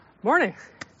Morning.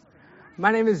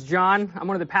 My name is John. I'm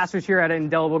one of the pastors here at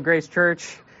Indelible Grace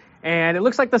Church, and it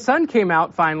looks like the sun came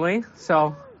out finally,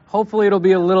 so hopefully it'll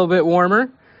be a little bit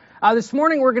warmer. This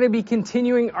morning we're going to be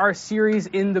continuing our series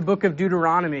in the book of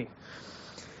Deuteronomy.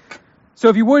 So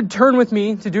if you would turn with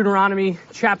me to Deuteronomy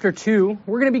chapter 2,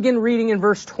 we're going to begin reading in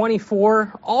verse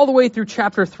 24 all the way through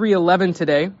chapter 3:11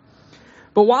 today.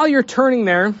 But while you're turning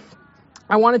there,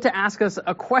 I wanted to ask us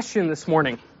a question this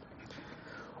morning.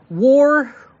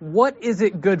 War, what is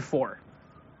it good for?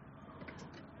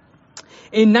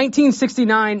 In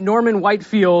 1969, Norman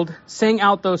Whitefield sang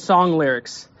out those song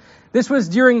lyrics. This was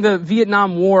during the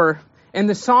Vietnam War, and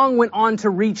the song went on to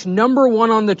reach number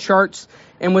 1 on the charts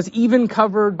and was even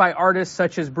covered by artists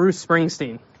such as Bruce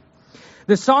Springsteen.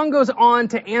 The song goes on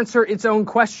to answer its own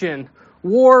question.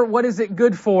 War, what is it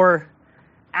good for?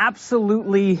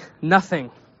 Absolutely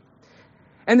nothing.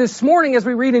 And this morning, as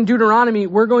we read in Deuteronomy,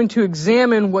 we're going to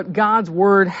examine what God's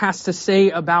word has to say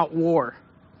about war.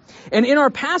 And in our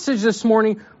passage this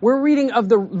morning, we're reading of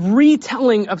the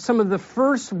retelling of some of the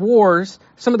first wars,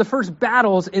 some of the first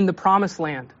battles in the Promised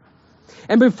Land.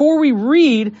 And before we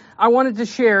read, I wanted to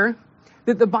share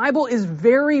that the Bible is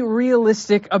very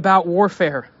realistic about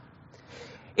warfare.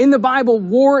 In the Bible,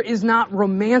 war is not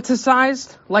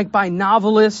romanticized like by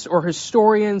novelists or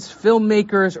historians,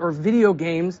 filmmakers, or video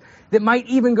games that might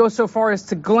even go so far as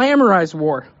to glamorize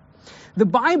war. The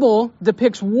Bible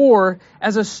depicts war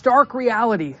as a stark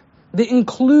reality that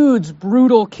includes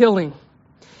brutal killing.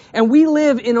 And we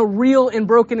live in a real and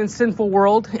broken and sinful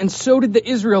world, and so did the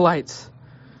Israelites.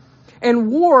 And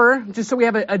war, just so we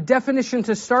have a definition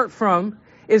to start from,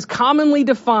 is commonly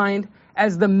defined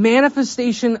as the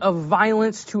manifestation of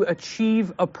violence to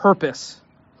achieve a purpose.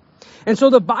 And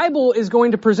so the Bible is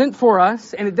going to present for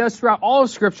us, and it does throughout all of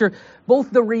Scripture,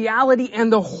 both the reality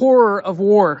and the horror of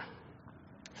war.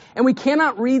 And we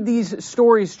cannot read these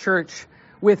stories, church,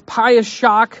 with pious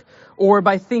shock or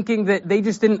by thinking that they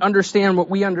just didn't understand what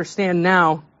we understand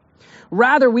now.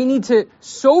 Rather, we need to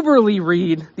soberly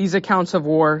read these accounts of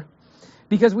war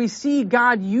because we see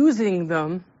God using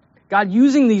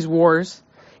these wars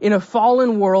in a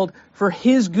fallen world for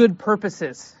His good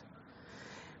purposes.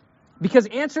 Because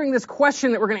answering this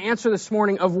question that we're going to answer this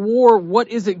morning of war, what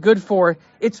is it good for?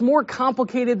 It's more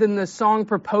complicated than the song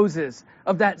proposes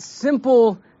of that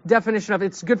simple definition of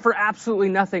it's good for absolutely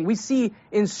nothing. We see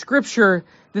in Scripture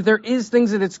that there is things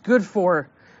that it's good for,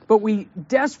 but we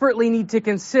desperately need to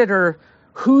consider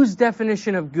whose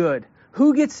definition of good.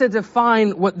 Who gets to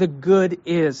define what the good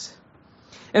is?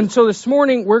 And so this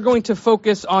morning, we're going to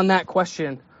focus on that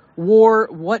question. War,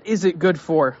 what is it good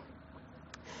for?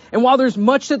 And while there's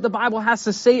much that the Bible has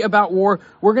to say about war,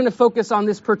 we're going to focus on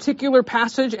this particular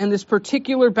passage and this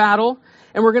particular battle.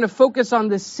 And we're going to focus on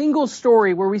this single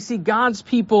story where we see God's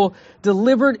people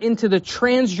delivered into the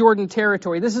Transjordan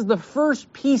territory. This is the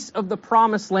first piece of the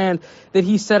promised land that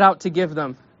He set out to give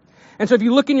them. And so if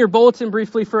you look in your bulletin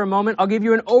briefly for a moment, I'll give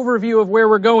you an overview of where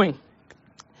we're going.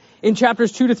 In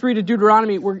chapters 2 to 3 to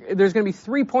Deuteronomy, there's going to be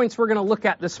 3 points we're going to look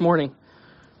at this morning.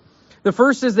 The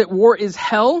first is that war is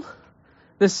hell.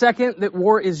 The second, that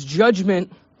war is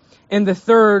judgment. And the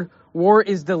third, war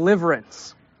is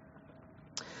deliverance.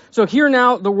 So hear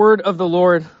now the word of the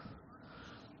Lord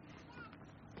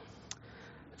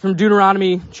from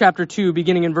Deuteronomy chapter 2,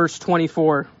 beginning in verse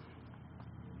 24.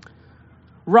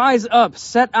 Rise up,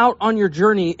 set out on your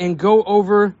journey, and go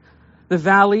over the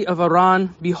valley of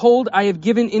Aran. Behold, I have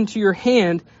given into your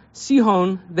hand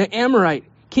Sihon the Amorite,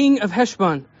 king of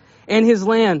Heshbon, and his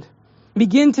land.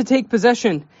 Begin to take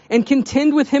possession and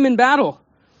contend with him in battle.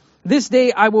 This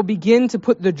day I will begin to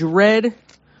put the dread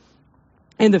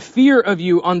and the fear of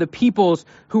you on the peoples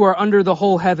who are under the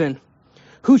whole heaven,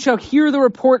 who shall hear the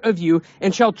report of you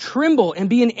and shall tremble and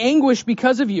be in anguish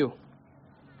because of you.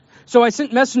 So I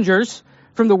sent messengers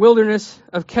from the wilderness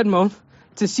of Kedmoth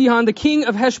to Sihon the king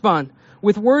of Heshbon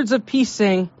with words of peace,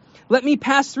 saying, let me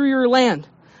pass through your land.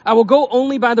 I will go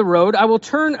only by the road. I will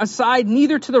turn aside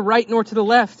neither to the right nor to the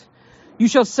left. You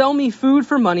shall sell me food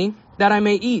for money, that I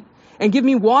may eat, and give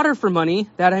me water for money,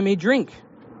 that I may drink.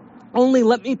 Only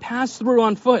let me pass through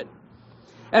on foot.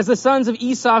 As the sons of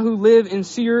Esau who live in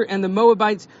Seir and the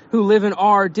Moabites who live in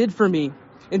Ar did for me,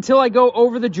 until I go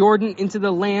over the Jordan into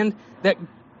the land that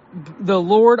the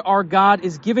Lord our God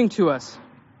is giving to us.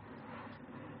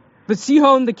 But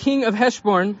Sihon, the king of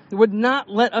Heshbon, would not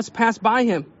let us pass by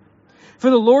him.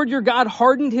 For the Lord your God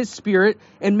hardened his spirit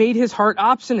and made his heart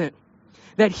obstinate,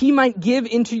 that he might give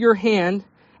into your hand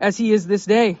as he is this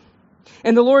day.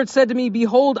 And the Lord said to me,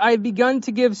 behold, I have begun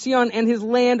to give Sihon and his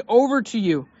land over to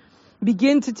you.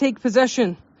 Begin to take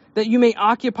possession, that you may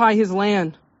occupy his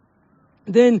land.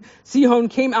 Then Sihon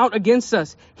came out against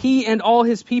us, he and all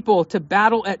his people, to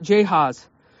battle at Jahaz.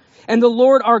 And the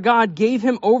Lord our God gave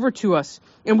him over to us,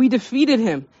 and we defeated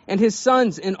him and his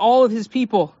sons and all of his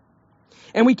people.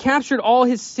 And we captured all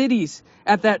his cities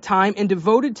at that time and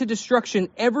devoted to destruction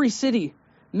every city,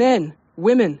 men,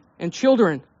 women, and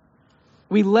children.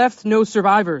 We left no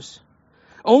survivors.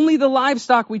 Only the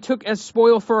livestock we took as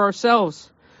spoil for ourselves,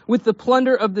 with the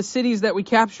plunder of the cities that we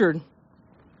captured.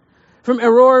 From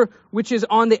Aroer, which is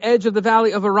on the edge of the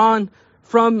valley of Aran,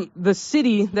 from the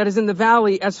city that is in the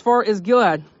valley as far as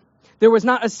Gilead, there was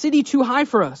not a city too high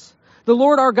for us. The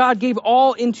Lord our God gave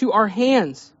all into our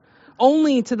hands.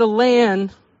 Only to the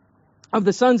land of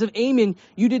the sons of Ammon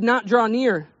you did not draw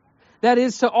near. That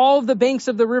is, to all the banks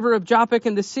of the river of Japheth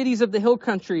and the cities of the hill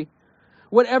country,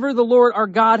 whatever the Lord our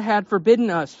God had forbidden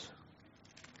us.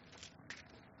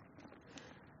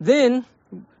 Then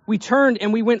we turned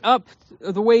and we went up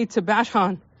the way to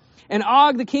Bashan. And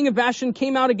Og, the king of Bashan,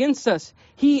 came out against us,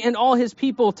 he and all his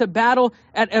people, to battle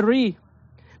at Eri.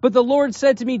 But the Lord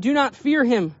said to me, do not fear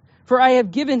him, for I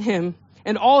have given him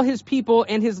and all his people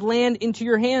and his land into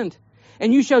your hand.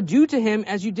 And you shall do to him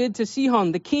as you did to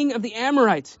Sihon, the king of the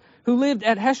Amorites, who lived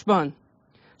at Heshbon.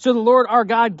 So the Lord our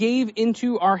God gave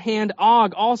into our hand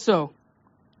Og also,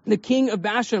 the king of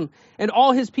Bashan, and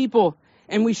all his people,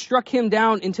 and we struck him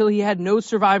down until he had no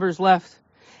survivors left.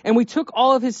 And we took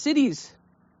all of his cities.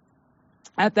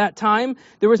 At that time,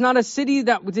 there was not a city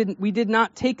that we did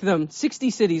not take them.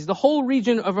 60 cities, the whole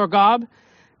region of Argob,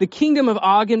 the kingdom of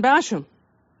Og and Bashan.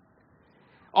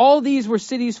 All these were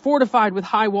cities fortified with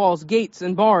high walls, gates,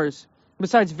 and bars,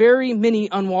 besides very many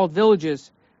unwalled villages.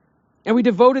 And we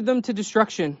devoted them to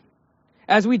destruction,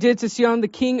 as we did to Sihon, the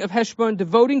king of Heshbon,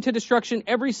 devoting to destruction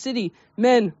every city,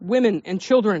 men, women, and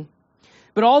children.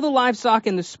 But all the livestock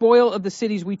and the spoil of the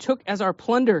cities we took as our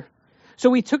plunder. So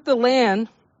we took the land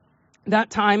that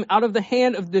time out of the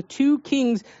hand of the 2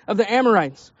 kings of the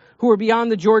Amorites, who were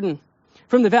beyond the Jordan,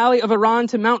 from the valley of Aran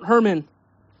to Mount Hermon.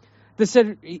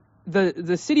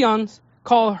 The Sidonians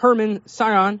call Hermon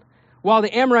Sihon, while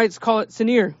the Amorites call it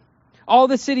Senir. All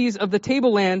the cities of the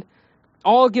tableland,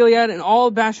 all Gilead and all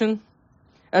Bashan,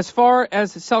 as far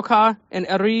as Selkah and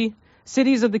Eri,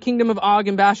 cities of the kingdom of Og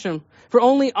and Bashan. For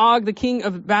only Og, the king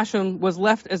of Bashan, was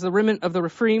left as the remnant of the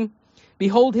Rephaim.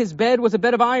 Behold, his bed was a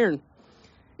bed of iron.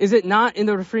 Is it not in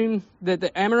the Rephaim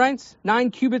the Amorites?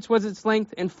 9 cubits was its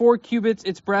length, and 4 cubits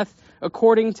its breadth,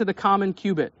 according to the common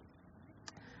cubit.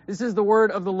 This is the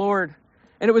word of the Lord,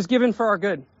 and it was given for our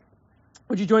good.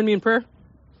 Would you join me in prayer?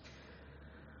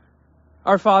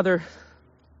 Our Father,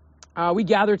 we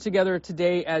gather together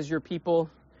today as your people.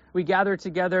 We gather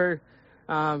together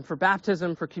for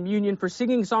baptism, for communion, for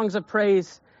singing songs of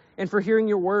praise, and for hearing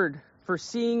your word, for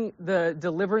seeing the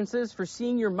deliverances, for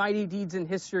seeing your mighty deeds in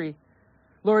history.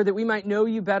 Lord, that we might know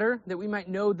you better, that we might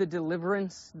know the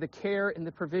deliverance, the care, and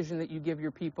the provision that you give your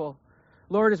people.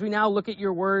 Lord, as we now look at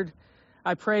your word,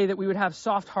 I pray that we would have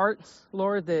soft hearts,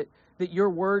 Lord, that your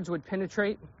words would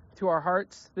penetrate to our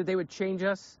hearts, that they would change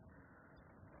us.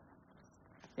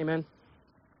 Amen.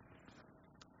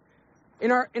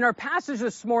 In our passage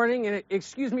this morning, and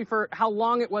excuse me for how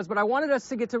long it was, but I wanted us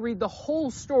to get to read the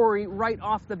whole story right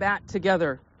off the bat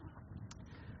together.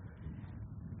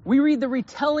 We read the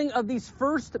retelling of these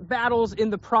first battles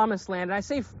in the Promised Land. And I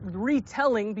say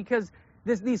retelling because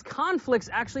these conflicts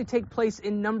actually take place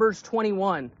in Numbers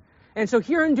 21. And so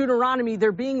here in Deuteronomy,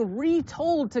 they're being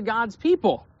retold to God's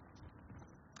people.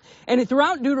 And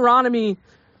throughout Deuteronomy,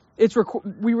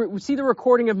 we see the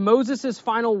recording of Moses'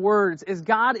 final words as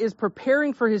God is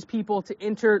preparing for his people to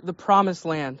enter the Promised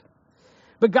Land.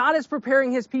 But God is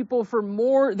preparing his people for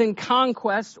more than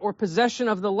conquest or possession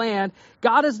of the land.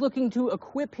 God is looking to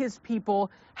equip his people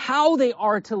how they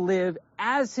are to live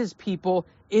as his people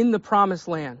in the Promised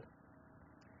Land.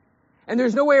 And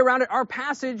there's no way around it. Our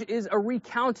passage is a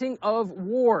recounting of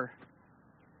war.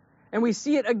 And we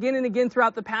see it again and again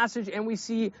throughout the passage, and we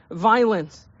see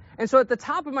violence. And so at the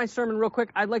top of my sermon, real quick,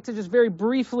 I'd like to just very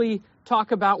briefly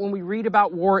talk about when we read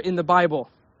about war in the Bible.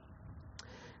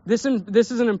 This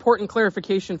is an important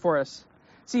clarification for us.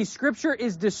 See, Scripture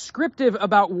is descriptive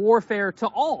about warfare to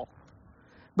all,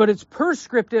 but it's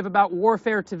prescriptive about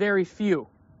warfare to very few.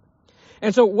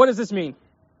 And so what does this mean?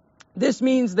 This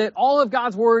means that all of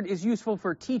God's word is useful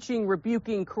for teaching,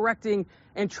 rebuking, correcting,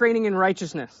 and training in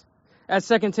righteousness. As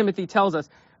 2 Timothy tells us,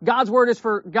 God's word is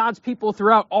for God's people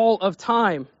throughout all of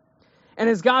time. And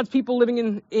as God's people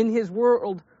living in his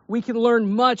world, we can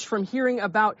learn much from hearing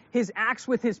about his acts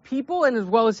with his people and as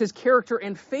well as his character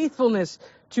and faithfulness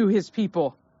to his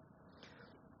people.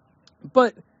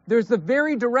 But there's the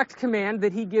very direct command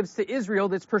that he gives to Israel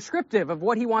that's prescriptive of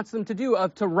what he wants them to do,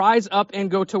 of to rise up and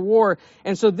go to war.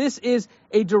 And so this is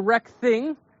a direct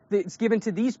thing that's given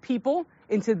to these people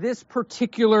into this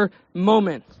particular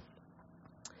moment.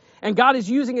 And God is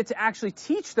using it to actually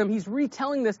teach them. He's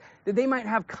retelling this that they might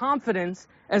have confidence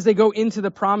as they go into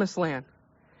the promised land.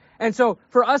 And so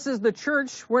for us as the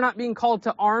church, we're not being called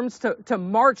to arms to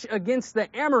march against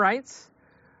the Amorites,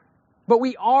 but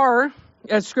we are,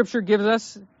 as Scripture gives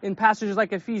us in passages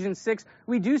like Ephesians 6,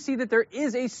 we do see that there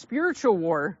is a spiritual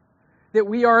war that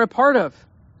we are a part of.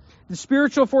 The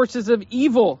spiritual forces of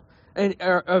evil, and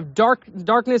of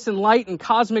darkness and light and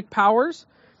cosmic powers.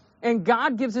 And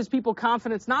God gives his people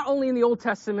confidence, not only in the Old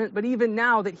Testament, but even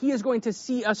now, that he is going to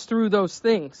see us through those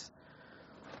things.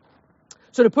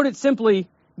 So to put it simply,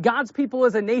 God's people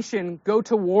as a nation go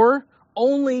to war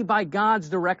only by God's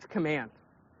direct command.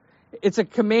 It's a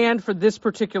command for this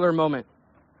particular moment.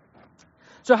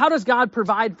 So how does God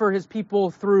provide for his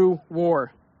people through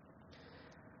war?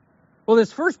 Well,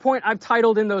 this first point I've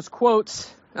titled in those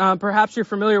quotes, perhaps you're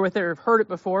familiar with it or have heard it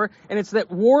before, and it's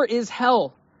that war is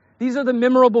hell. These are the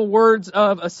memorable words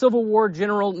of a Civil War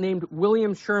general named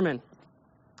William Sherman.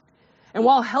 And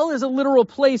while hell is a literal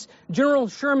place, General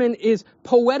Sherman is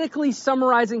poetically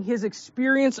summarizing his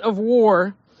experience of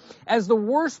war as the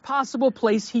worst possible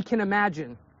place he can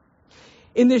imagine.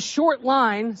 In this short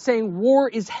line saying war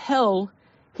is hell,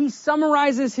 he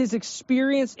summarizes his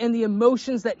experience and the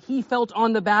emotions that he felt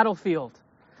on the battlefield.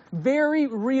 Very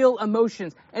real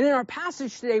emotions. And in our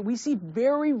passage today, we see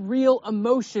very real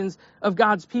emotions of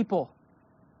God's people.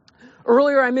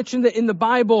 Earlier, I mentioned that in the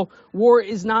Bible, war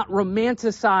is not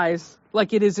romanticized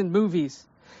like it is in movies.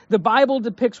 The Bible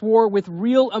depicts war with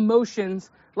real emotions,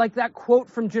 like that quote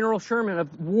from General Sherman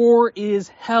of war is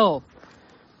hell.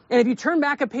 And if you turn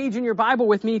back a page in your Bible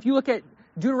with me, if you look at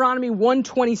Deuteronomy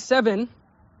 1:27,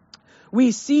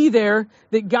 we see there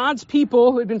that God's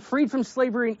people who had been freed from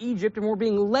slavery in Egypt and were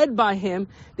being led by him,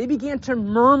 they began to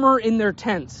murmur in their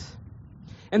tents.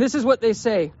 And this is what they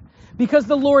say: because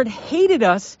the Lord hated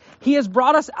us, he has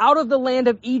brought us out of the land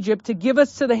of Egypt to give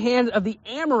us to the hand of the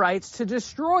Amorites to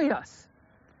destroy us.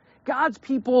 God's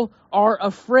people are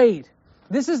afraid.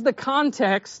 This is the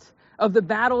context of the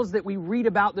battles that we read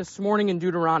about this morning in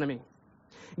Deuteronomy.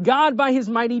 God, by his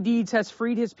mighty deeds, has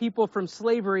freed his people from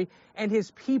slavery, and his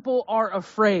people are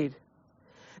afraid.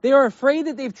 They are afraid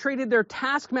that they've traded their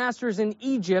taskmasters in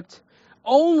Egypt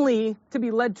only to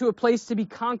be led to a place to be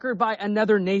conquered by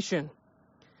another nation.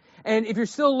 And if you're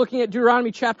still looking at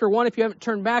Deuteronomy chapter 1, if you haven't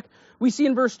turned back, we see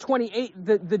in verse 28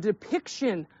 the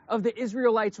depiction of the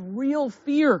Israelites' real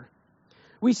fear.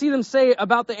 We see them say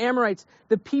about the Amorites,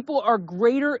 the people are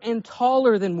greater and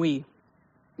taller than we.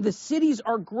 The cities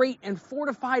are great and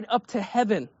fortified up to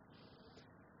heaven.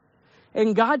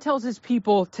 And God tells his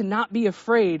people to not be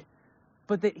afraid,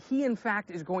 but that he, in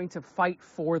fact, is going to fight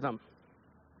for them.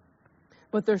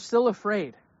 But they're still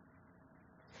afraid.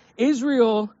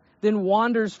 Israel then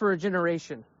wanders for a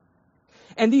generation.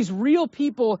 And these real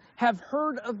people have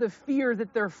heard of the fear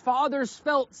that their fathers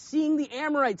felt seeing the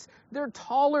Amorites. They're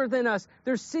taller than us.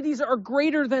 Their cities are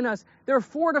greater than us. They're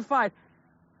fortified.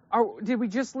 Did we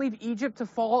just leave Egypt to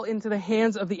fall into the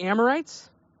hands of the Amorites?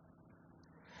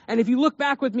 And if you look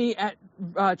back with me at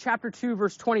chapter 2,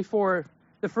 verse 24,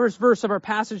 the first verse of our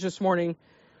passage this morning,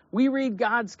 we read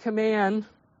God's command,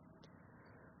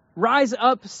 rise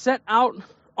up, set out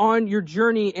on your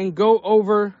journey and go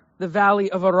over the valley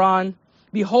of Aran.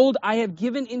 Behold, I have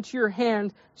given into your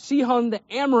hand Sihon the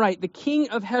Amorite, the king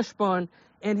of Heshbon,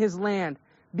 and his land.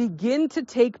 Begin to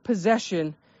take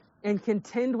possession and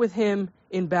contend with him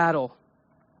in battle.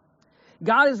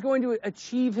 God is going to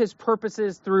achieve his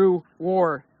purposes through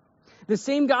war. The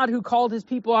same God who called his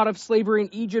people out of slavery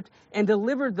in Egypt and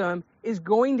delivered them is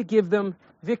going to give them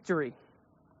victory.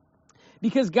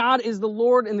 Because God is the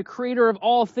Lord and the creator of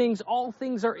all things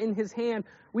are in his hand.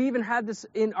 We even had this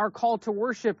in our call to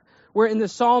worship, where in the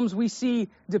Psalms we see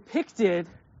depicted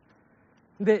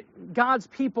that God's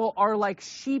people are like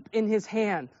sheep in his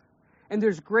hand. And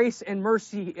there's grace and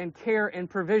mercy and care and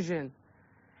provision.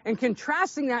 And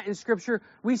contrasting that in Scripture,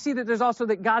 we see that there's also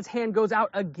that God's hand goes out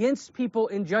against people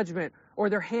in judgment, or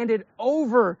they're handed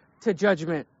over to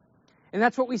judgment. And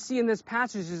that's what we see in this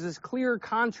passage, is this clear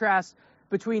contrast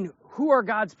between who are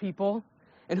God's people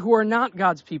and who are not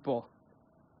God's people.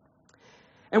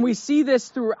 And we see this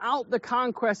throughout the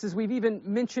conquest, as we've even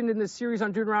mentioned in this series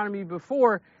on Deuteronomy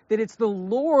before, that it's the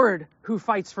Lord who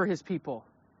fights for his people.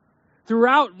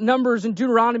 Throughout Numbers and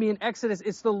Deuteronomy and Exodus,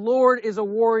 it's the Lord is a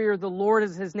warrior, the Lord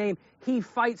is his name. He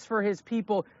fights for his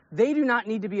people. They do not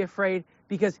need to be afraid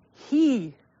because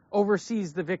he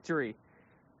oversees the victory.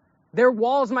 Their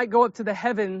walls might go up to the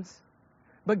heavens,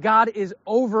 but God is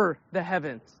over the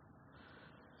heavens.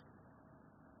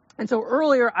 And so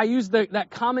earlier I used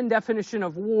that common definition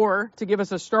of war to give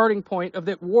us a starting point of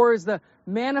that war is the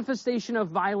manifestation of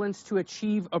violence to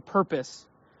achieve a purpose.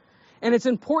 And it's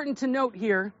important to note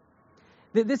here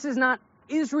that this is not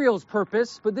Israel's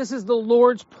purpose, but this is the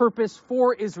Lord's purpose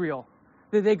for Israel,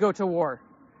 that they go to war,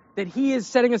 that he is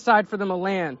setting aside for them a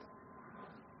land.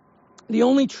 The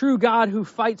only true God who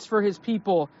fights for his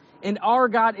people, and our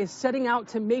God is setting out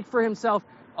to make for himself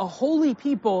a holy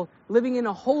people living in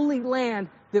a holy land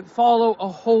that follow a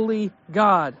holy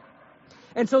God.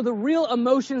 And so the real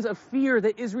emotions of fear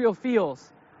that Israel feels,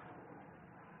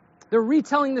 they're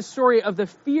retelling the story of the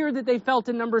fear that they felt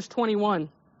in Numbers 21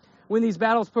 when these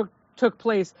battles took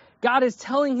place. God is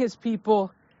telling his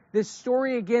people this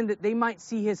story again that they might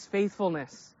see his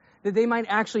faithfulness, that they might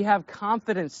actually have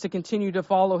confidence to continue to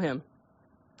follow him.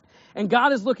 And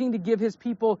God is looking to give his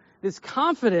people this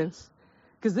confidence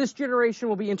because this generation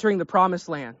will be entering the promised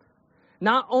land,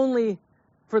 not only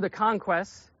for the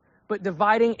conquest, but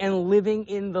dividing and living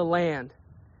in the land.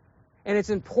 And it's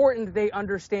important that they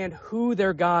understand who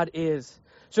their God is.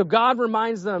 So God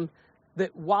reminds them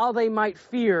that while they might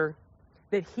fear,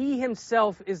 that he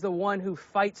himself is the one who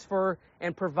fights for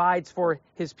and provides for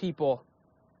his people.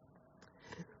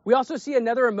 We also see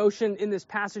another emotion in this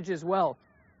passage as well.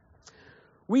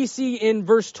 We see in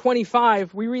verse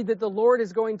 25, we read that the Lord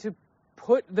is going to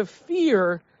put the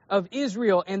fear of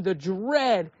Israel and the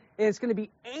dread, and it's going to be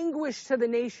anguish to the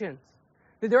nations.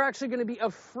 That they're actually going to be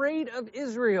afraid of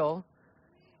Israel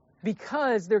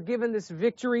because they're given this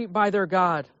victory by their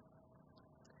God.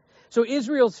 So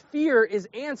Israel's fear is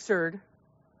answered.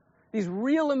 These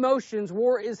real emotions,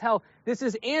 war is hell. This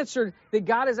is answered that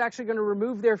God is actually going to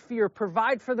remove their fear,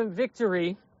 provide for them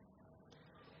victory,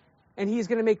 and he's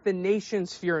going to make the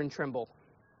nations fear and tremble.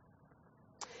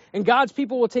 And God's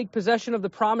people will take possession of the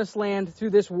promised land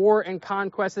through this war and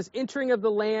conquest. This entering of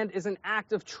the land is an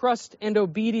act of trust and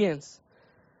obedience.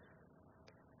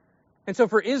 And so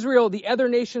for Israel, the other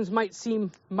nations might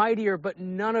seem mightier, but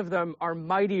none of them are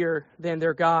mightier than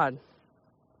their God.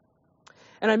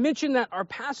 And I mentioned that our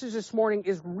passage this morning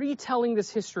is retelling this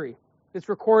history that's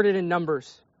recorded in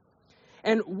Numbers.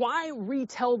 And why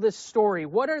retell this story?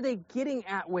 What are they getting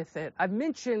at with it? I've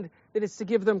mentioned that it's to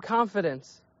give them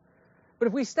confidence. But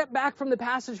if we step back from the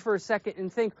passage for a second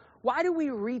and think, why do we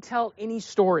retell any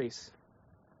stories?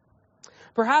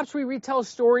 Perhaps we retell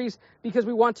stories because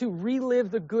we want to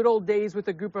relive the good old days with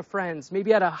a group of friends,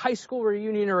 maybe at a high school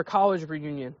reunion or a college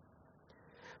reunion.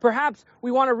 Perhaps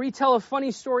we want to retell a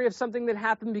funny story of something that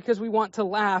happened because we want to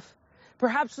laugh.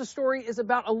 Perhaps the story is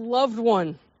about a loved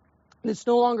one that's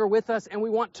no longer with us and we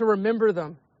want to remember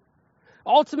them.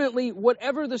 Ultimately,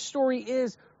 whatever the story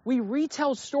is, we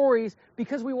retell stories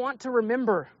because we want to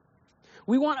remember.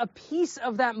 We want a piece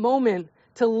of that moment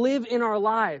to live in our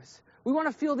lives. We want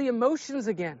to feel the emotions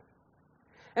again.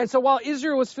 And so while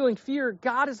Israel was feeling fear,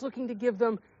 God is looking to give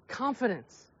them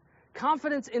confidence.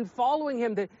 Confidence in following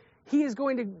him, that he is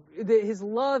going to, that his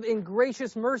love and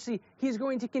gracious mercy, he is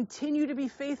going to continue to be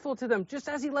faithful to them. Just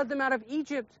as he led them out of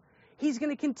Egypt, he's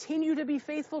going to continue to be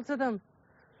faithful to them,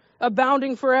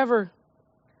 abounding forever.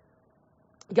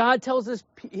 God tells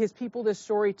his people this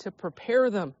story to prepare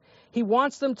them. He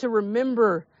wants them to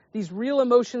remember these real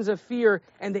emotions of fear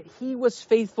and that he was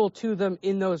faithful to them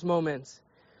in those moments.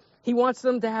 He wants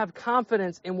them to have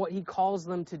confidence in what he calls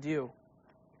them to do.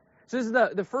 So this is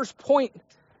the first point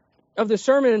of the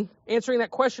sermon, answering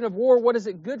that question of war. What is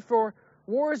it good for?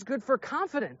 War is good for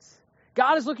confidence.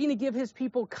 God is looking to give his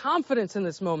people confidence in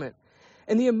this moment.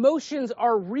 And the emotions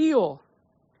are real.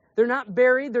 They're not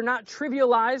buried. They're not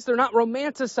trivialized. They're not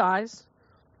romanticized.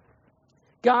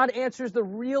 God answers the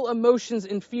real emotions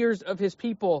and fears of his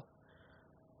people.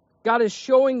 God is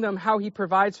showing them how he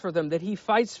provides for them, that he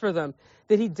fights for them,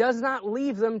 that he does not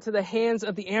leave them to the hands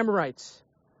of the Amorites.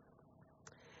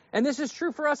 And this is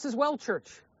true for us as well, church.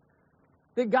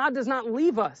 That God does not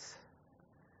leave us,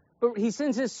 but he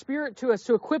sends his Spirit to us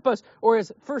to equip us. Or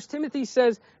as 1 Timothy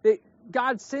says, that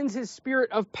God sends his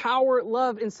Spirit of power,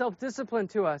 love, and self-discipline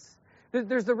to us. That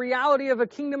there's the reality of a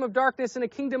kingdom of darkness and a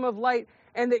kingdom of light,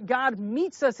 and that God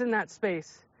meets us in that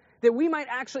space. That we might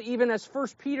actually, even as 1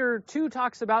 Peter 2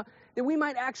 talks about, that we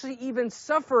might actually even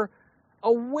suffer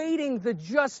awaiting the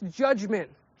just judgment,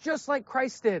 just like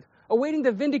Christ did, awaiting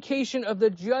the vindication of the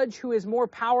judge who is more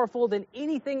powerful than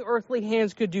anything earthly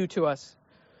hands could do to us.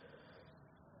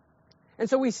 And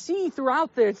so we see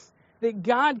throughout this that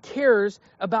God cares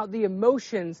about the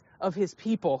emotions of his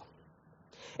people.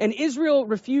 And Israel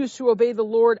refused to obey the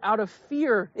Lord out of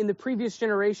fear in the previous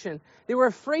generation. They were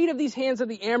afraid of these hands of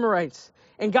the Amorites.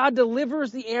 And God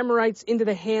delivers the Amorites into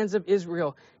the hands of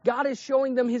Israel. God is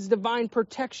showing them his divine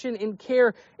protection and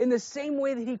care in the same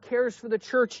way that he cares for the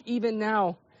church even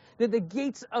now. That the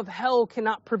gates of hell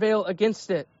cannot prevail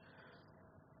against it.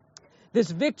 This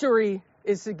victory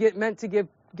is meant to give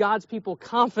God's people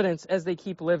confidence as they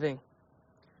keep living.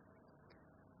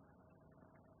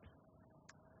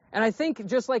 And I think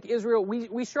just like Israel,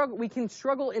 we can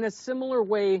struggle in a similar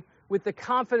way with the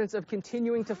confidence of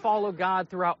continuing to follow God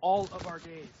throughout all of our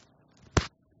days.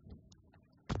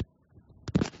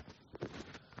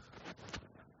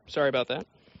 Sorry about that.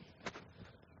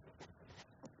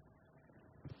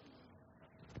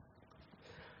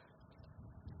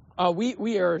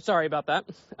 We are sorry about that.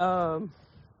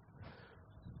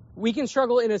 We can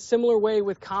struggle in a similar way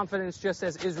with confidence just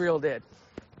as Israel did.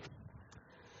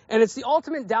 And it's the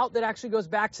ultimate doubt that actually goes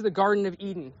back to the Garden of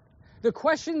Eden. The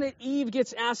question that Eve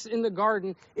gets asked in the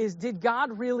garden is, did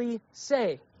God really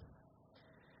say?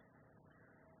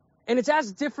 And it's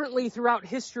asked differently throughout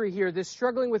history here, this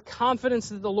struggling with confidence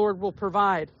that the Lord will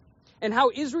provide. And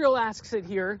how Israel asks it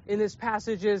here in this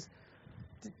passage is,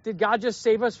 did God just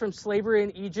save us from slavery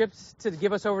in Egypt to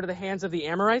give us over to the hands of the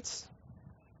Amorites?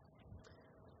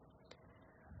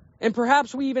 And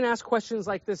perhaps we even ask questions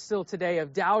like this still today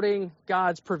of doubting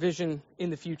God's provision in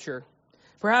the future.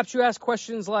 Perhaps you ask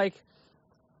questions like,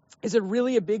 is it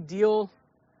really a big deal?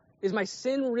 Is my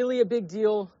sin really a big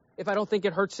deal if I don't think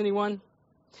it hurts anyone?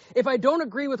 If I don't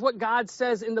agree with what God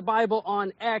says in the Bible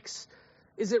on X,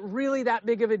 is it really that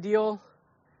big of a deal?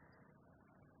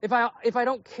 If I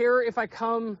don't care if I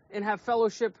come and have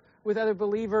fellowship with other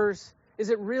believers, is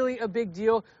it really a big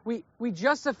deal? We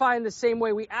justify in the same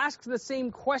way. We ask the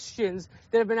same questions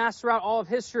that have been asked throughout all of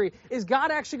history. Is God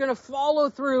actually going to follow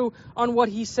through on what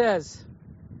he says?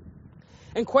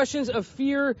 And questions of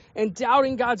fear and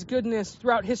doubting God's goodness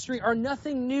throughout history are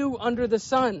nothing new under the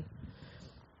sun.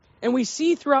 And we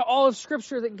see throughout all of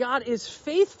Scripture that God is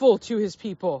faithful to his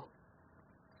people.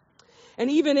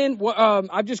 And even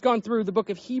I've just gone through the book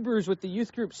of Hebrews with the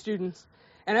youth group students.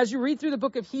 And as you read through the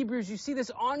book of Hebrews, you see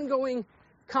this ongoing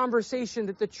conversation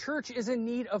that the church is in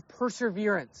need of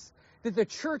perseverance, that the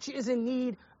church is in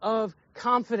need of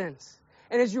confidence.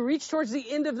 And as you reach towards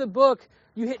the end of the book,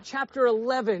 you hit chapter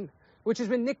 11, which has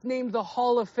been nicknamed the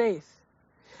Hall of Faith.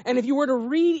 And if you were to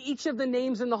read each of the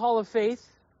names in the Hall of Faith,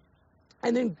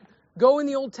 and then go in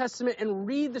the Old Testament and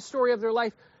read the story of their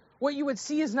life, what you would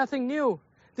see is nothing new.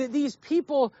 That these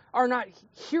people are not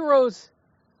heroes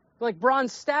like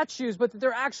bronze statues, but that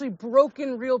they're actually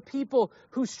broken, real people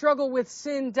who struggle with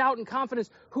sin, doubt, and confidence,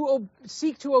 who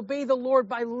seek to obey the Lord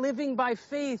by living by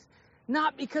faith,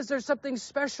 not because there's something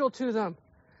special to them,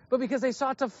 but because they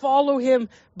sought to follow him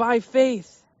by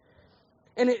faith.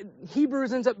 And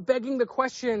Hebrews ends up begging the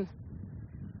question,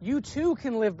 you too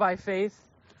can live by faith,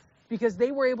 because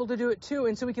they were able to do it too.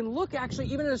 And so we can look actually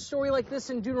even at a story like this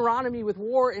in Deuteronomy with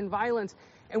war and violence,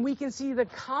 and we can see the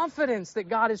confidence that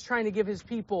God is trying to give his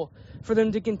people for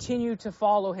them to continue to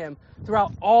follow him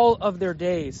throughout all of their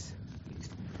days.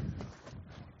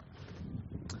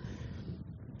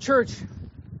 Church,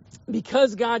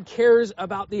 because God cares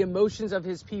about the emotions of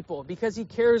his people, because he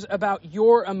cares about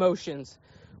your emotions,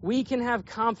 we can have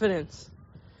confidence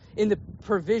in the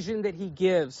provision that he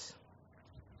gives.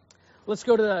 Let's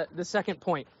go to the second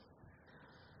point.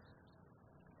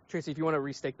 Tracy, if you want to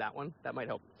restake that one, that might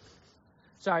help.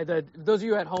 Sorry, those of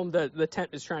you at home, the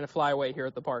tent is trying to fly away here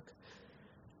at the park.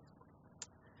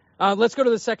 Let's go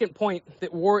to the second point,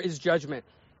 that war is judgment.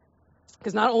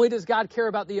 Because not only does God care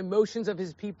about the emotions of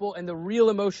his people and the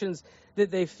real emotions that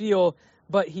they feel,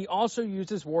 but he also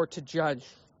uses war to judge.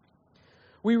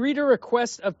 We read a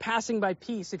request of passing by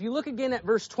peace. If you look again at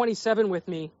verse 27 with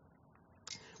me,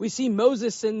 we see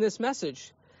Moses send this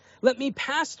message. Let me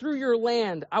pass through your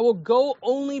land. I will go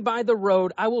only by the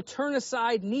road. I will turn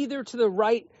aside neither to the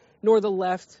right nor the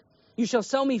left. You shall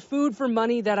sell me food for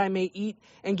money that I may eat,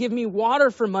 and give me water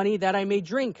for money that I may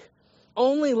drink.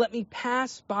 Only let me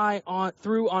pass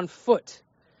through on foot.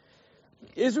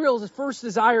 Israel's first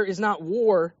desire is not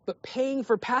war, but paying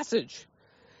for passage.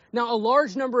 Now, a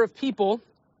large number of people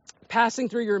passing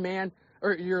through your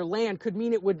land could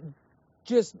mean it would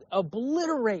just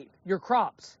obliterate your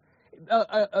crops.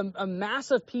 A mass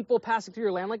of people passing through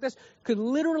your land like this could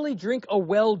literally drink a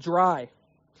well dry.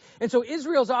 And so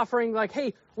Israel's offering like,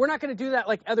 hey, we're not going to do that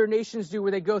like other nations do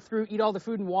where they go through, eat all the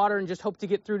food and water and just hope to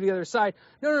get through to the other side.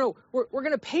 No. We're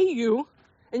going to pay you,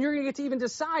 and you're going to get to even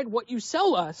decide what you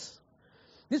sell us.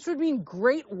 This would mean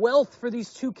great wealth for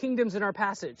these two kingdoms in our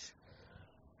passage.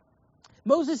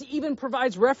 Moses even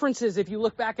provides references, if you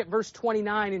look back at verse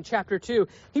 29 in chapter 2,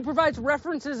 he provides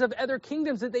references of other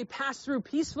kingdoms that they passed through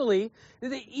peacefully, that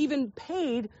they even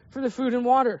paid for the food and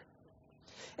water.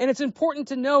 And it's important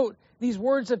to note these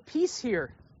words of peace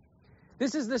here.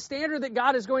 This is the standard that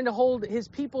God is going to hold his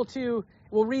people to.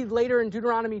 We'll read later in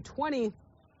Deuteronomy 20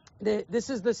 that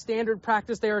this is the standard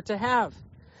practice they are to have.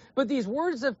 But these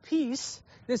words of peace,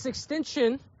 this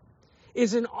extension,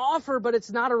 is an offer, but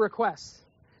it's not a request.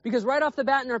 Because right off the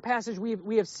bat in our passage,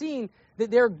 we have seen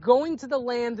that they're going to the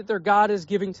land that their God is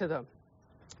giving to them.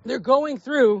 They're going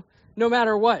through no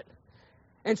matter what.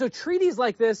 And so treaties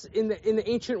like this in the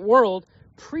ancient world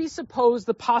presuppose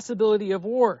the possibility of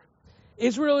war.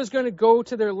 Israel is going to go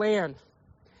to their land.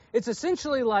 It's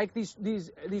essentially like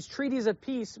these treaties of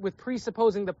peace with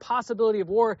presupposing the possibility of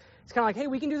war. It's kind of like, hey,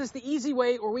 we can do this the easy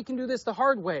way or we can do this the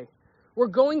hard way. We're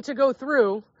going to go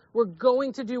through. We're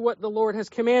going to do what the Lord has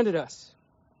commanded us.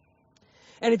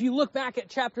 And if you look back at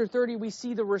chapter 30, we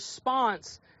see the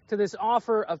response to this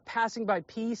offer of passing by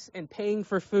peace and paying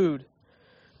for food.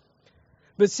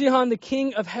 But Sihon, the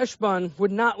king of Heshbon,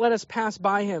 would not let us pass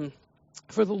by him.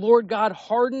 For the Lord God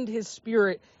hardened his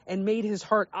spirit and made his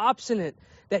heart obstinate,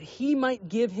 that he might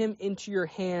give him into your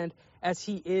hand as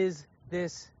he is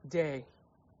this day.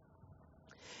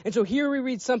 And so here we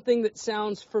read something that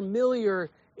sounds familiar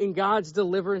in God's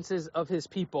deliverances of his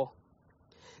people.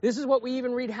 This is what we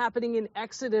even read happening in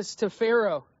Exodus to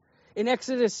Pharaoh. In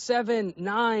Exodus 7,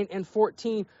 9, and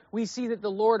 14, we see that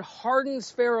the Lord hardens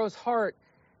Pharaoh's heart,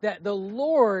 that the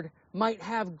Lord might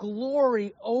have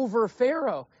glory over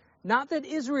Pharaoh. Not that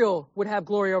Israel would have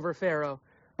glory over Pharaoh,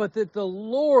 but that the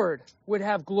Lord would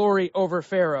have glory over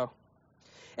Pharaoh.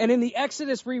 And in the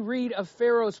Exodus, we read of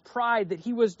Pharaoh's pride, that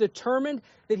he was determined,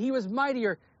 that he was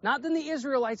mightier, not than the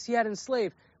Israelites he had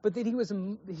enslaved, but that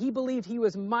he believed he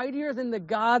was mightier than the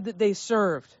God that they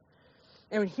served.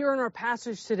 And here in our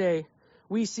passage today,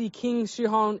 we see King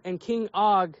Sihon and King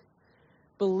Og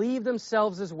believe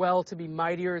themselves as well to be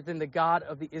mightier than the God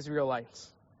of the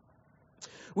Israelites.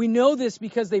 We know this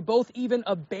because they both even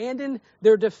abandoned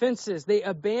their defenses. They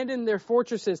abandoned their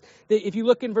fortresses. If you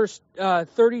look in verse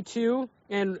 32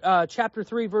 and chapter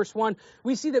 3, verse 1,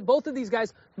 we see that both of these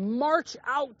guys march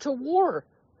out to war.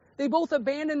 They both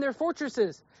abandon their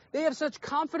fortresses. They have such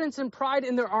confidence and pride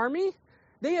in their army,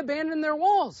 they abandon their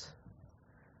walls.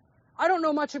 I don't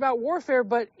know much about warfare,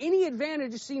 but any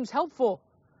advantage seems helpful.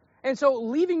 And so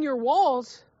leaving your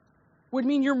walls would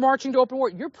mean you're marching to open war.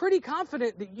 You're pretty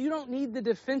confident that you don't need the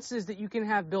defenses that you can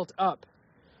have built up.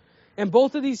 And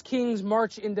both of these kings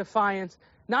march in defiance,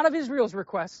 not of Israel's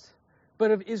request,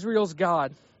 but of Israel's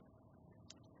God.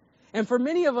 And for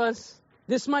many of us,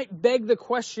 this might beg the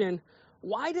question,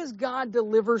 why does God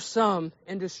deliver some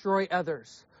and destroy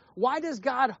others? Why does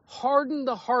God harden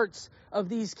the hearts of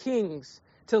these kings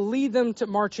to lead them to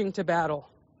marching to battle?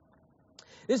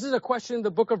 This is a question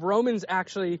the book of Romans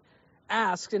actually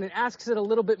asks, and it asks it a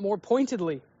little bit more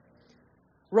pointedly.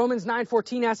 Romans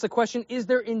 9:14 asks the question, is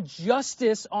there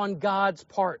injustice on God's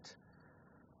part?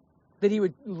 That he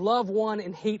would love one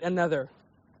and hate another.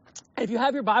 If you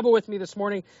have your Bible with me this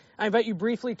morning, I invite you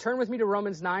briefly turn with me to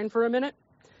Romans 9 for a minute.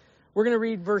 We're going to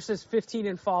read verses 15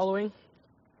 and following.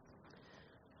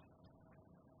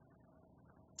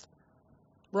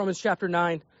 Romans chapter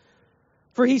 9.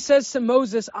 For he says to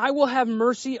Moses, I will have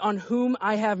mercy on whom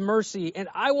I have mercy, and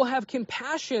I will have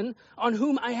compassion on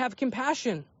whom I have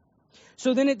compassion.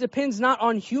 So then it depends not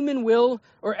on human will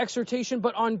or exhortation,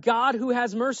 but on God who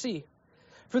has mercy.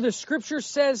 For the scripture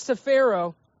says to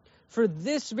Pharaoh, for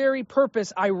this very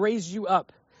purpose I raised you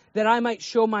up, that I might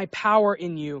show my power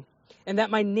in you, and that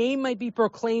my name might be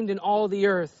proclaimed in all the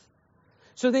earth.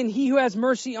 So then he who has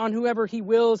mercy on whoever he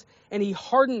wills, and he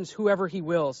hardens whoever he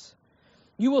wills.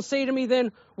 You will say to me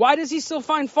then, why does he still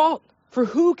find fault? For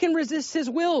who can resist his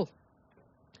will?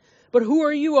 But who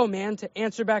are you, O man, to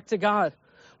answer back to God?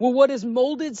 Will what is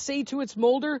molded say to its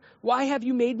molder, why have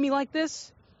you made me like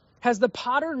this? Has the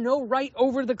potter no right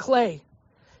over the clay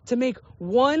to make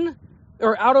one,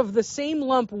 or out of the same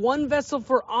lump, one vessel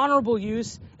for honorable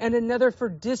use and another for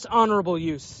dishonorable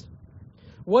use?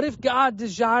 What if God,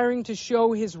 desiring to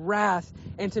show his wrath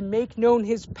and to make known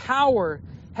his power,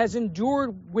 has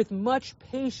endured with much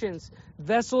patience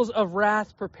vessels of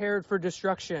wrath prepared for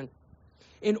destruction,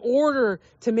 in order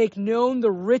to make known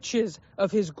the riches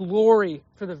of his glory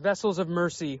for the vessels of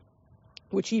mercy,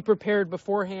 which he prepared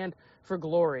beforehand for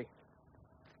glory?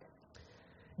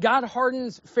 God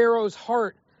hardens Pharaoh's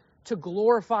heart to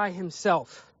glorify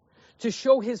himself, to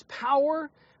show his power,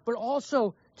 but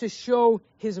also to show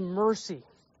his mercy.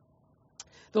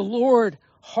 The Lord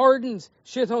hardens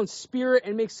Shithon's spirit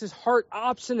and makes his heart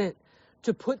obstinate,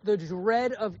 to put the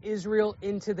dread of Israel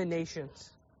into the nations.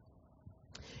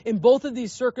 In both of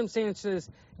these circumstances,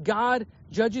 God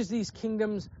judges these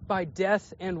kingdoms by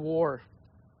death and war.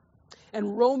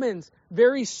 And Romans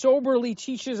very soberly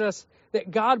teaches us that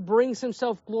God brings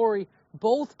himself glory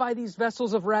both by these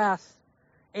vessels of wrath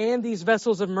and these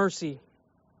vessels of mercy.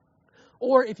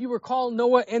 Or if you recall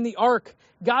Noah and the ark,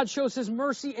 God shows his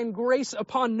mercy and grace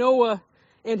upon Noah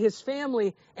and his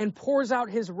family and pours out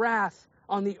his wrath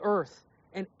on the earth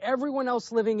and everyone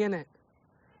else living in it.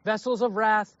 Vessels of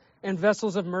wrath and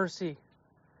vessels of mercy.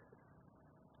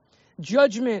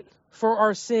 Judgment for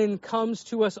our sin comes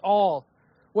to us all,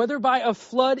 whether by a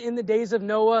flood in the days of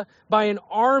Noah, by an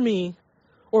army,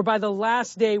 or by the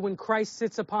last day when Christ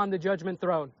sits upon the judgment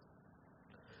throne.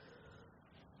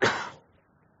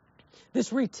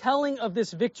 This retelling of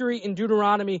this victory in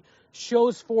Deuteronomy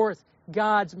shows forth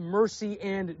God's mercy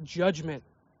and judgment.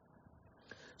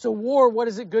 So war, what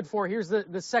is it good for? Here's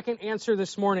the second answer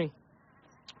this morning.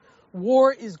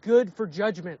 War is good for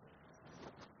judgment.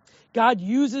 God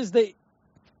uses the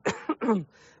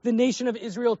nation of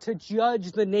Israel to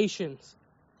judge the nations.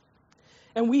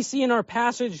 And we see in our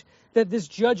passage that this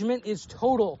judgment is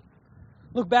total.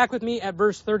 Look back with me at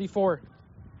verse 34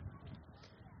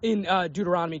 in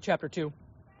Deuteronomy chapter 2.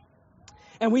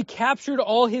 And we captured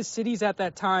all his cities at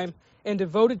that time and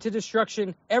devoted to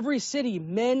destruction every city,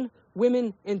 men,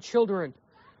 women, and children.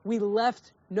 We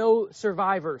left no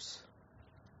survivors.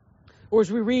 Or as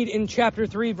we read in chapter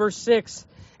 3, verse 6,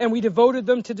 and we devoted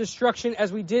them to destruction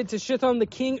as we did to Shithon, the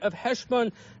king of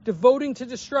Heshbon, devoting to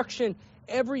destruction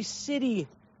every city,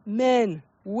 men,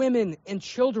 women, and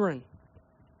children.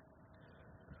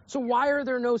 So why are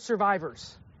there no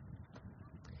survivors?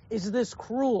 Is this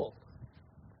cruel?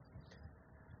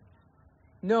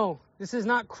 No, this is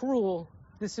not cruel.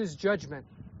 This is judgment.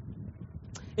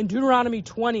 In Deuteronomy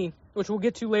 20, which we'll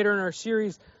get to later in our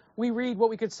series, we read what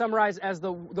we could summarize as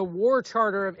the war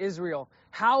charter of Israel.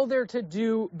 How they're to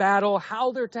do battle,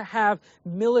 how they're to have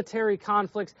military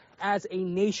conflicts as a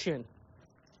nation.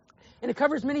 And it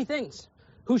covers many things.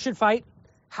 Who should fight,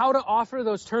 how to offer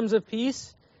those terms of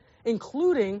peace,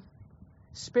 including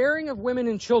sparing of women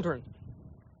and children.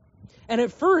 And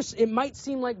at first, it might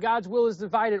seem like God's will is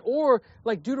divided, or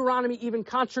like Deuteronomy even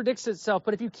contradicts itself.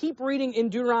 But if you keep reading in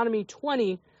Deuteronomy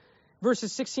 20,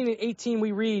 verses 16 and 18,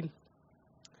 we read,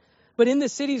 but in the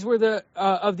cities where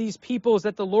of these peoples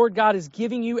that the Lord God is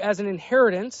giving you as an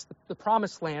inheritance, the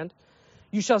promised land,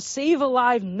 you shall save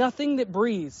alive nothing that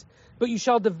breathes, but you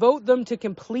shall devote them to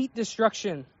complete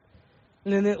destruction.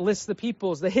 And then it lists the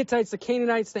peoples, the Hittites, the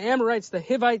Canaanites, the Amorites, the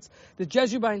Hivites, the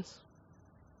Jebusites,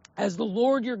 as the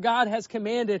Lord your God has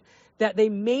commanded, that they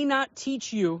may not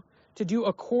teach you to do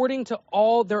according to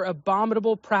all their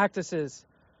abominable practices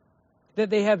that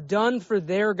they have done for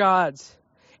their gods.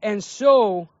 And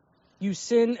so you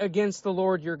sin against the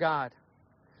Lord your God.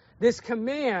 This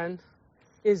command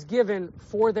is given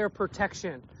for their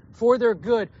protection, for their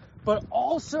good, but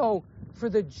also for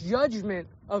the judgment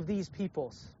of these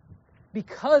peoples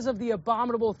because of the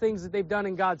abominable things that they've done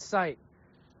in God's sight.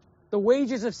 The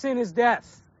wages of sin is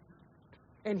death.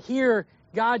 And here,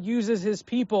 God uses his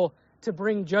people to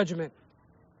bring judgment.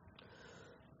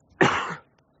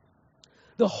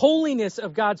 The holiness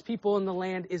of God's people in the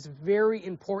land is very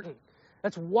important.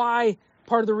 That's why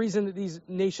part of the reason that these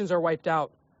nations are wiped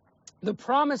out. The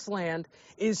promised land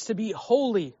is to be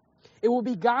holy. It will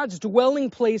be God's dwelling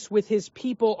place with his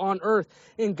people on earth.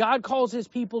 And God calls his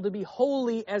people to be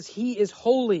holy as he is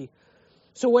holy.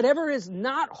 So whatever is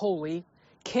not holy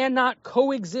cannot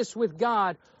coexist with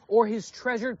God or his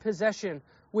treasured possession,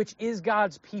 which is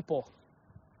God's people.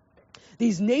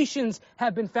 These nations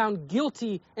have been found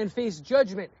guilty and face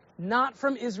judgment, not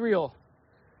from Israel,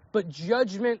 but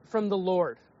judgment from the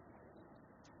Lord.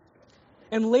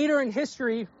 And later in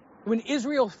history, when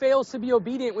Israel fails to be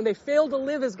obedient, when they fail to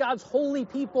live as God's holy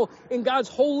people in God's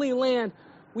holy land,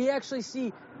 we actually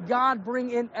see God bring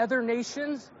in other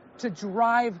nations to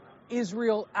drive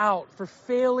Israel out for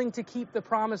failing to keep the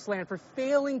promised land, for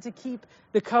failing to keep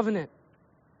the covenant.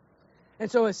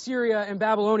 And so Assyria and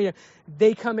Babylonia,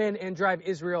 they come in and drive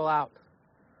Israel out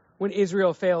when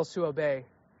Israel fails to obey.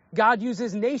 God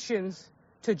uses nations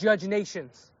to judge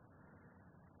nations.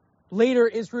 Later,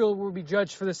 Israel will be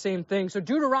judged for the same thing. So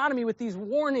Deuteronomy, with these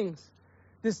warnings,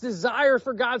 this desire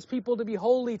for God's people to be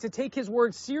holy, to take his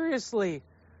word seriously,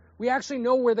 we actually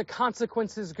know where the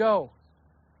consequences go.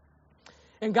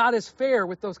 And God is fair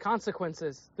with those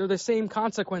consequences. They're the same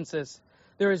consequences.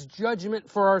 There is judgment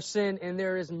for our sin, and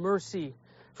there is mercy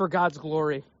for God's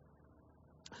glory.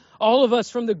 All of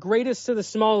us, from the greatest to the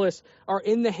smallest, are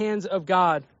in the hands of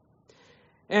God.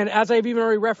 And as I've even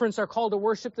already referenced our call to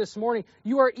worship this morning,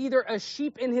 you are either a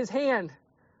sheep in his hand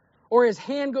or his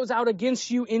hand goes out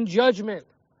against you in judgment.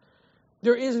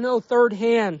 There is no third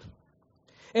hand.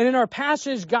 And in our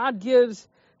passage, God gives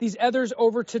these others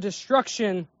over to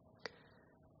destruction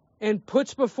and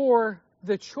puts before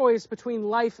the choice between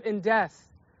life and death.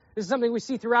 This is something we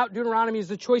see throughout Deuteronomy, is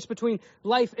the choice between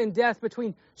life and death,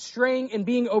 between straying and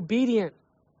being obedient.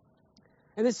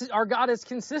 And our God is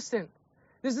consistent.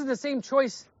 This is the same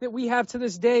choice that we have to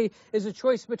this day, is a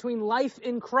choice between life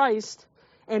in Christ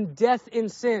and death in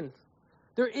sin.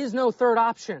 There is no third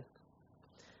option.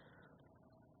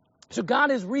 So God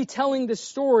is retelling this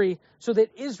story so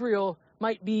that Israel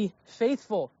might be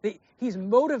faithful. He's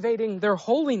motivating their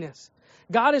holiness.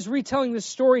 God is retelling this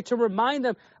story to remind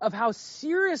them of how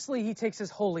seriously he takes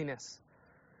his holiness.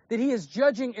 That he is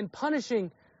judging and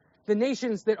punishing the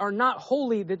nations that are not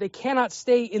holy, that they cannot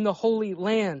stay in the holy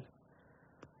land.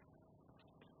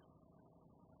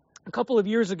 A couple of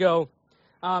years ago,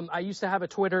 I used to have a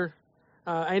Twitter.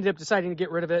 I ended up deciding to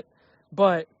get rid of it.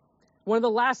 But one of the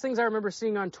last things I remember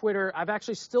seeing on Twitter, I've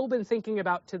actually still been thinking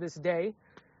about to this day.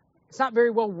 It's not very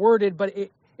well worded, but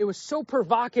it was so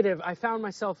provocative, I found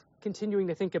myself continuing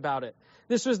to think about it.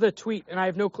 This was the tweet, and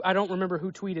I don't remember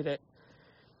who tweeted it.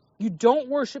 You don't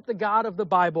worship the God of the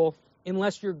Bible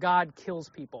unless your God kills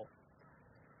people.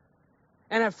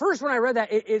 And at first when I read that,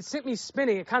 it sent me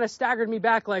spinning. It kind of staggered me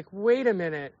back like, wait a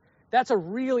minute. That's a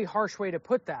really harsh way to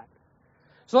put that.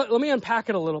 So let me unpack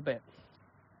it a little bit.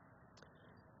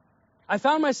 I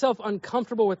found myself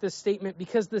uncomfortable with this statement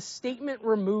because the statement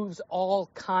removes all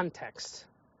context.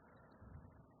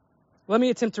 Let me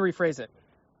attempt to rephrase it.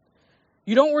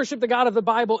 You don't worship the God of the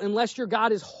Bible unless your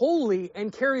God is holy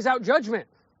and carries out judgment.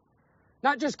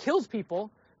 Not just kills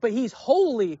people, but he's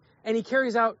holy and he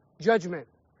carries out judgment.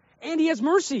 And he has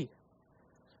mercy.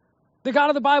 The God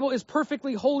of the Bible is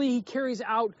perfectly holy. He carries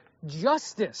out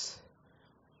justice.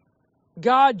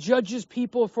 God judges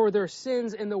people for their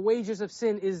sins, and the wages of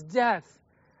sin is death.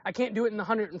 I can't do it in the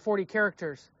 140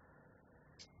 characters.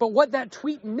 But what that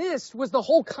tweet missed was the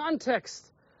whole context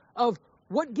of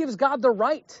what gives God the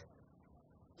right.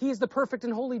 He is the perfect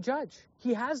and holy judge.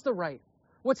 He has the right.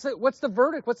 What's the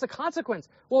verdict? What's the consequence?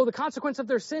 Well, the consequence of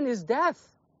their sin is death.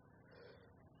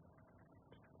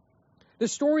 The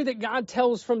story that God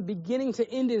tells from beginning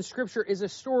to end in Scripture is a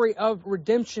story of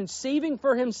redemption, saving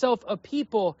for himself a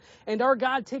people. And our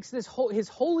God takes his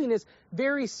holiness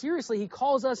very seriously. He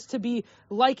calls us to be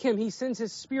like him. He sends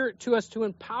his Spirit to us to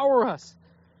empower us.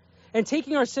 And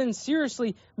taking our sin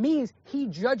seriously means he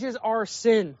judges our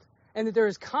sin and that there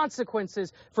is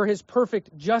consequences for his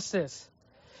perfect justice.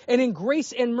 And in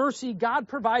grace and mercy, God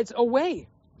provides a way.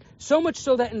 So much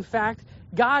so that, in fact,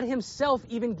 God himself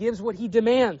even gives what he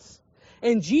demands.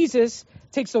 And Jesus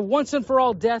takes a once and for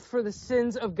all death for the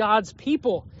sins of God's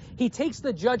people. He takes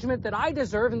the judgment that I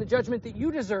deserve and the judgment that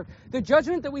you deserve. The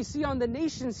judgment that we see on the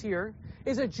nations here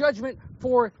is a judgment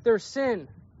for their sin.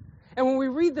 And when we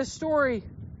read the story,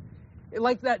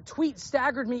 like that tweet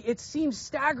staggered me, it seems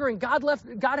staggering. God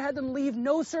had them leave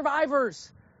no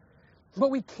survivors.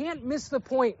 But we can't miss the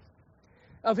point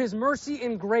of his mercy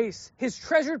and grace, his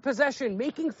treasured possession,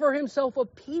 making for himself a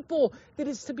people that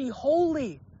is to be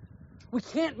holy. We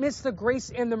can't miss the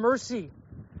grace and the mercy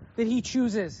that he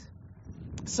chooses.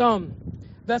 Some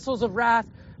vessels of wrath,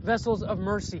 vessels of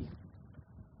mercy.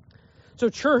 So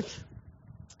church,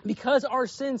 because our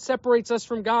sin separates us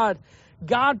from God,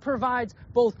 God provides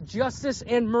both justice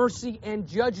and mercy and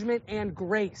judgment and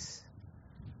grace.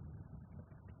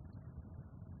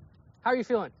 How are you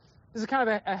feeling? This is kind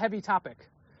of a heavy topic.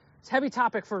 It's a heavy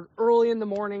topic for early in the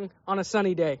morning on a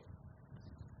sunny day.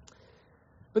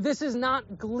 But this is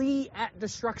not glee at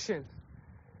destruction.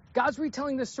 God's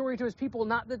retelling this story to his people,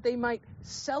 not that they might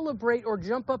celebrate or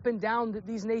jump up and down that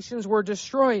these nations were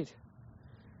destroyed.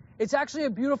 It's actually a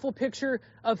beautiful picture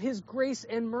of his grace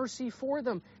and mercy for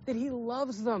them, that he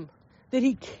loves them, that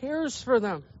he cares for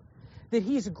them, that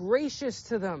he's gracious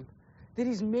to them, that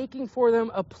he's making for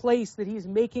them a place, that he's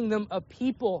making them a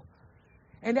people.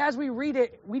 And as we read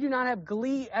it, we do not have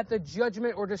glee at the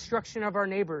judgment or destruction of our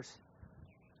neighbors.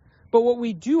 But what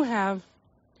we do have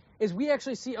is we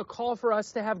actually see a call for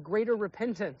us to have greater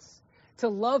repentance, to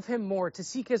love him more, to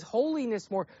seek his holiness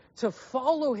more, to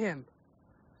follow him.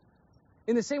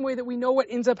 In the same way that we know what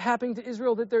ends up happening to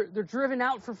Israel, that they're driven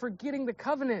out for forgetting the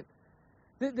covenant.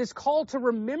 This call to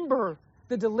remember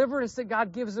the deliverance that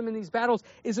God gives them in these battles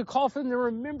is a call for them to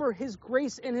remember his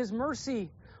grace and his mercy.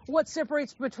 What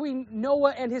separates between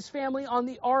Noah and his family on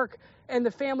the ark and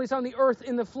the families on the earth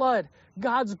in the flood?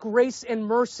 God's grace and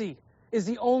mercy is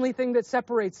the only thing that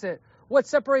separates it. What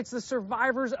separates the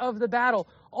survivors of the battle?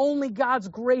 Only God's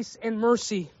grace and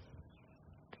mercy.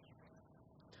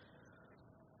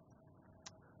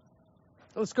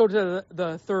 Let's go to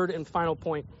the third and final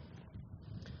point.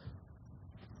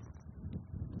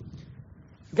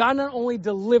 God not only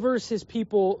delivers his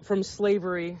people from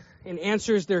slavery and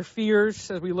answers their fears,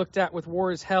 as we looked at with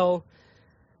war is hell.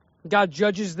 God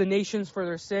judges the nations for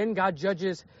their sin. God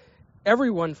judges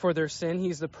everyone for their sin.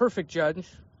 He's the perfect judge.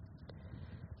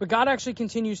 But God actually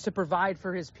continues to provide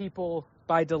for his people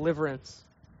by deliverance.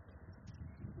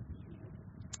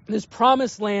 This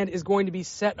promised land is going to be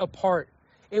set apart.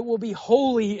 It will be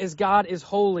holy as God is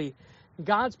holy.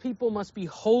 God's people must be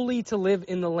holy to live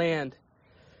in the land.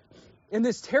 And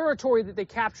this territory that they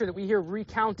capture, that we hear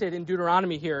recounted in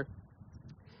Deuteronomy here,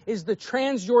 is the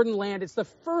Transjordan land. It's the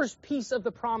first piece of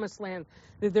the promised land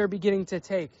that they're beginning to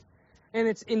take. And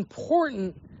it's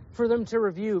important for them to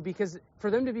review, because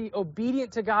for them to be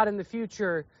obedient to God in the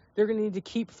future, they're going to need to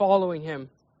keep following him.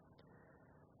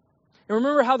 And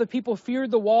remember how the people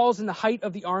feared the walls and the height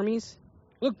of the armies?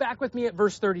 Look back with me at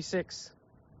verse 36.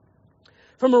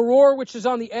 From Aroer, which is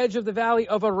on the edge of the valley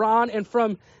of Aran, and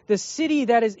from the city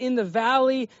that is in the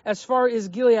valley as far as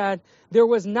Gilead, there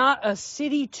was not a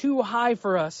city too high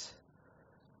for us.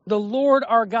 The Lord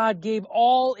our God gave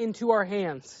all into our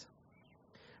hands.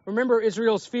 Remember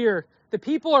Israel's fear. The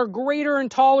people are greater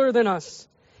and taller than us,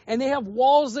 and they have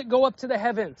walls that go up to the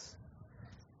heavens.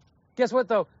 Guess what,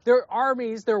 though? Their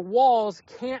armies, their walls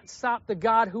can't stop the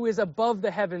God who is above the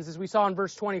heavens, as we saw in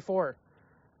verse 24.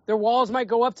 Their walls might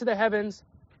go up to the heavens,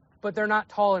 but they're not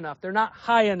tall enough. They're not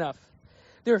high enough.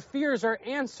 Their fears are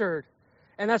answered,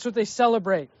 and that's what they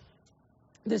celebrate.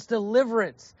 This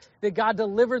deliverance, that God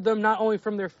delivered them not only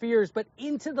from their fears, but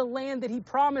into the land that he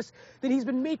promised, that he's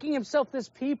been making himself this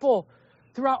people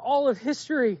throughout all of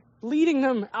history, leading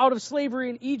them out of slavery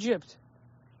in Egypt.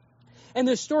 And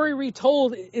the story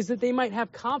retold is that they might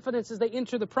have confidence as they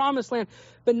enter the promised land,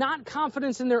 but not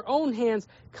confidence in their own hands,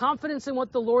 confidence in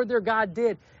what the Lord their God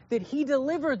did, that he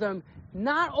delivered them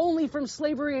not only from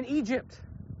slavery in Egypt,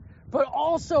 but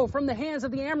also from the hands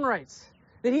of the Amorites,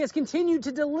 that he has continued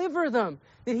to deliver them,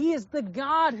 that he is the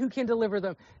God who can deliver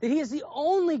them, that he is the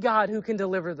only God who can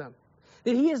deliver them,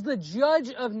 that he is the judge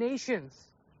of nations.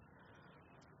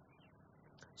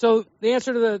 So the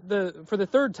answer to for the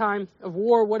third time of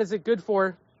war, what is it good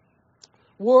for?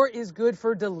 War is good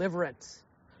for deliverance.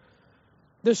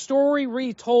 The story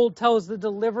retold tells the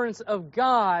deliverance of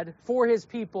God for his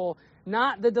people,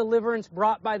 not the deliverance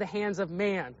brought by the hands of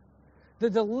man. The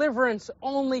deliverance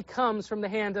only comes from the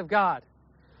hand of God.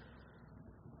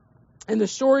 And the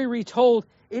story retold,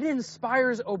 it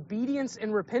inspires obedience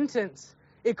and repentance.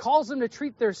 It calls them to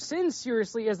treat their sins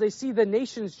seriously as they see the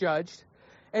nations judged.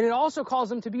 And it also calls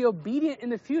them to be obedient in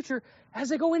the future as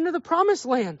they go into the promised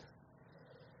land.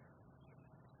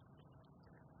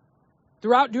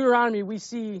 Throughout Deuteronomy, we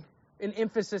see an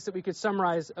emphasis that we could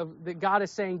summarize of that God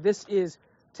is saying, this is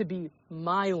to be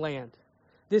my land.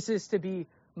 This is to be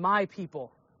my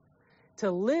people. To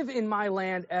live in my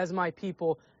land as my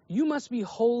people, you must be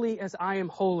holy as I am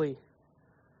holy.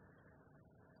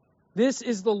 This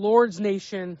is the Lord's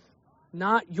nation,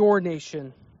 not your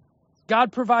nation.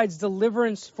 God provides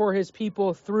deliverance for his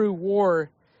people through war,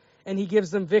 and he gives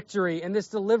them victory. And this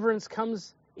deliverance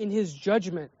comes in his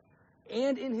judgment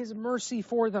and in his mercy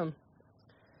for them.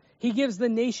 He gives the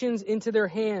nations into their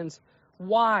hands.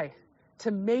 Why?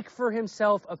 To make for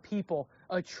himself a people,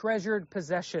 a treasured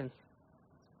possession,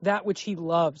 that which he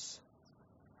loves.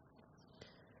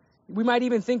 We might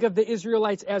even think of the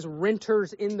Israelites as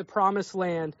renters in the promised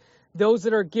land, those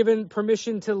that are given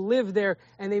permission to live there,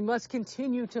 and they must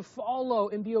continue to follow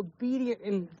and be obedient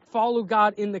and follow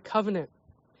God in the covenant.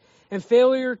 And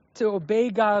failure to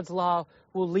obey God's law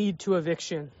will lead to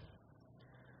eviction.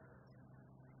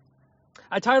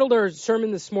 I titled our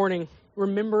sermon this morning,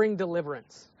 Remembering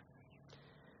Deliverance.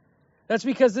 That's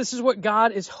because this is what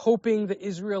God is hoping the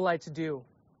Israelites do.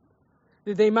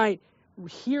 That they might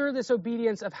hear this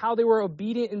obedience of how they were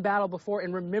obedient in battle before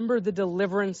and remember the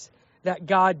deliverance that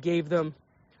God gave them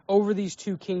over these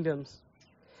two kingdoms.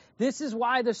 This is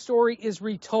why the story is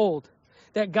retold,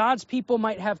 that God's people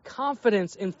might have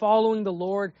confidence in following the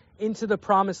Lord into the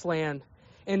promised land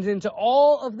and into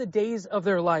all of the days of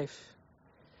their life.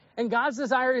 And God's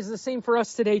desire is the same for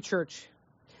us today, church.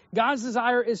 God's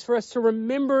desire is for us to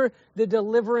remember the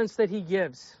deliverance that he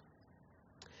gives.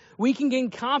 We can gain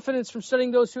confidence from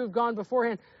studying those who have gone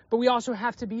beforehand, but we also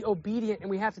have to be obedient, and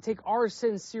we have to take our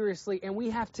sins seriously, and we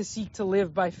have to seek to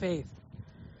live by faith.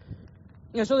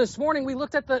 And so this morning we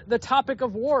looked at the topic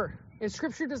of war, and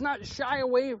Scripture does not shy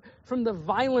away from the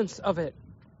violence of it.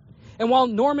 And while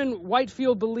Norman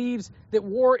Whitefield believes that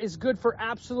war is good for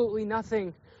absolutely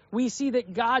nothing, we see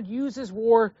that God uses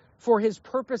war for his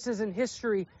purposes in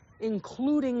history,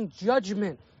 including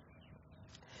judgment.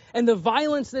 And the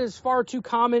violence that is far too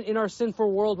common in our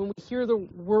sinful world, when we hear the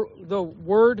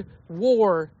word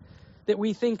war that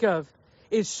we think of,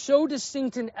 is so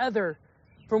distinct and other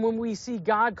from when we see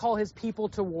God call his people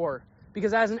to war.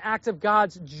 Because as an act of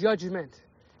God's judgment,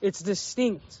 it's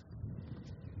distinct.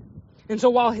 And so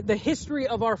while the history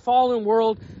of our fallen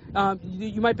world,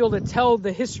 you might be able to tell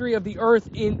the history of the earth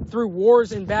through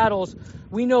wars and battles,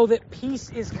 we know that peace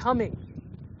is coming.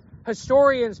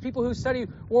 Historians, people who study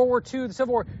World War II, the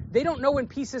Civil War, they don't know when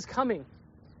peace is coming.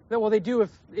 Well, they do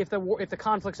if the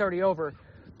conflict's already over.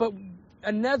 But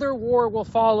another war will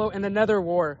follow and another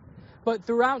war. But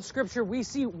throughout Scripture, we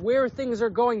see where things are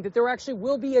going, that there actually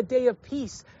will be a day of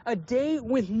peace, a day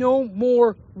with no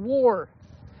more war,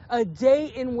 a day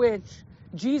in which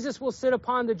Jesus will sit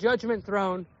upon the judgment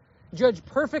throne, judge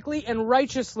perfectly and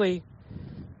righteously,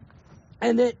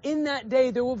 and that in that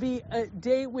day there will be a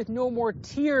day with no more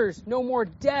tears, no more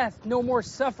death, no more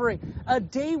suffering, a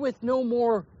day with no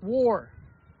more war.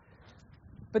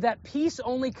 But that peace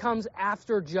only comes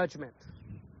after judgment.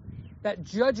 That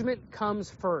judgment comes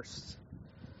first.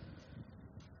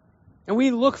 And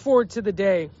we look forward to the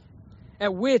day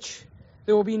at which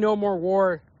there will be no more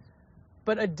war,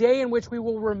 but a day in which we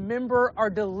will remember our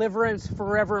deliverance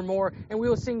forevermore, and we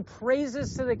will sing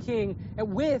praises to the King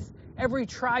with every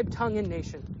tribe, tongue, and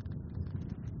nation.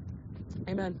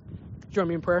 Amen. Join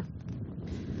me in prayer.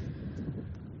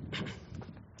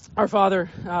 Our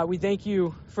Father, we thank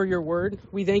you for your word.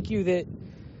 We thank you that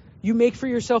you make for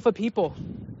yourself a people.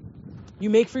 You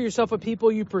make for yourself a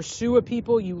people, you pursue a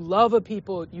people, you love a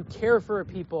people, you care for a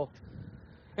people.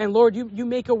 And Lord, you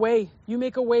make a way. You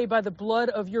make a way by the blood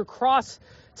of your cross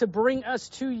to bring us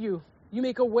to you. You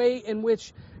make a way in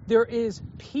which there is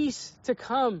peace to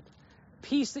come.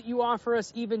 Peace that you offer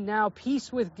us even now.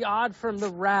 Peace with God from the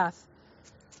wrath.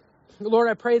 Lord,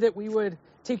 I pray that we would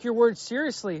take your word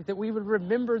seriously, that we would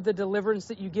remember the deliverance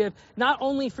that you give, not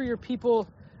only for your people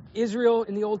Israel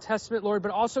in the Old Testament, Lord,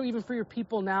 but also even for your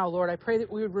people now, Lord. I pray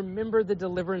that we would remember the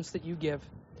deliverance that you give.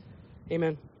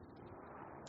 Amen.